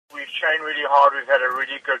trained really hard. We've had a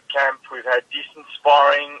really good camp. We've had decent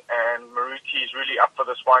sparring, and Moruti is really up for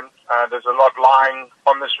this one. There's a lot lying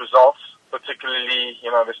on this results, particularly,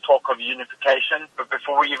 there's talk of unification. But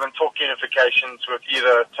before we even talk unifications with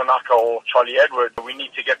either Tanaka or Charlie Edward, we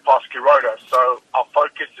need to get past Kuroda. So our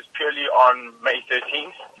focus is purely on May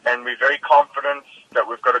 13th, and we're very confident that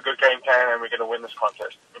we've got a good game plan and we're going to win this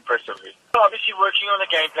contest impressively. So obviously working on a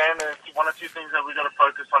game plan, there's one or two things that we're going to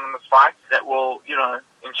focus on in this fight that will,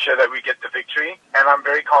 ensure that we get the victory. And I'm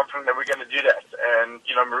very confident that we're going to do that. And,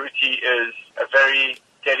 Moruti is a very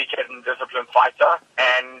dedicated and disciplined fighter,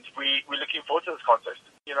 and we're looking forward to this contest.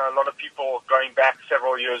 A lot of people going back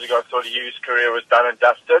several years ago thought his career was done and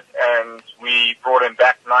dusted, and we brought him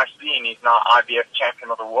back nicely, and he's now IBF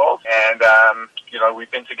champion of the world. And, we've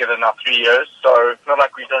been together now 3 years, so it's not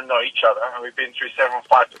like we don't know each other, and we've been through several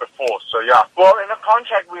fights before, so yeah. Well, in the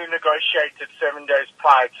contract we negotiated 7 days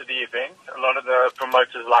prior to the event. A lot of the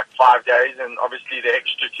promoters like 5 days, and obviously the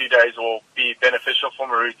extra 2 days will be beneficial for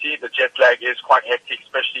Moruti. The jet lag is quite hectic,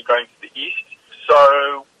 especially going to the east.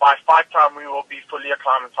 So by fight time, we will be fully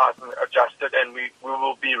acclimatized and adjusted, and we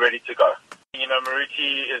will be ready to go.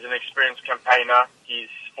 Moruti is an experienced campaigner. He's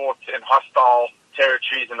fought in hostile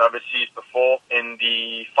territories and overseas before in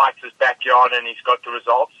the fighter's backyard, and he's got the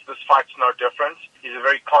results. This fight's no different. He's a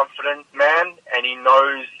very confident man, and he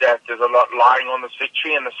knows that there's a lot lying on this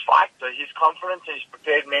victory in this fight. So he's confident, and he's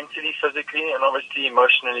prepared mentally, physically, and obviously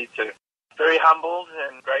emotionally too. Very humbled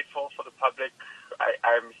and grateful for the public.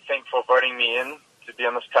 I'm thankful for voting me in to be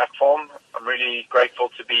on this platform. I'm really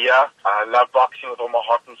grateful to be here. I love boxing with all my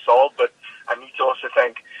heart and soul, but I need to also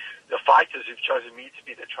thank the fighters who've chosen me to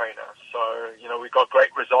be the trainer. So, we got great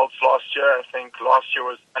results last year. I think last year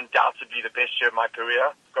was undoubtedly the best year of my career.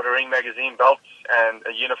 Got a Ring Magazine belt and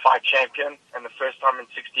a unified champion, and the first time in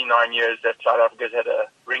 69 years that South Africa's had a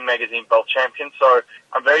Ring Magazine belt champion. So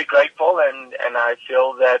I'm very grateful, and I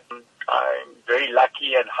feel that I'm very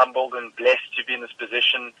lucky and humbled and blessed to be in this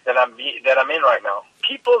position that I'm in right now.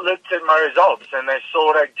 People looked at my results and they saw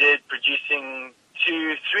what I did, producing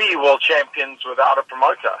 2-3 world champions without a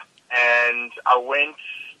promoter. And I went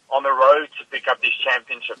on the road to pick up these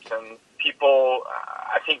championships, and people,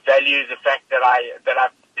 I think, value the fact that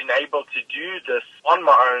I've been able to do this on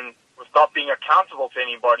my own, with not being accountable to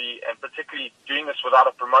anybody, and particularly doing this without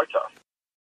a promoter.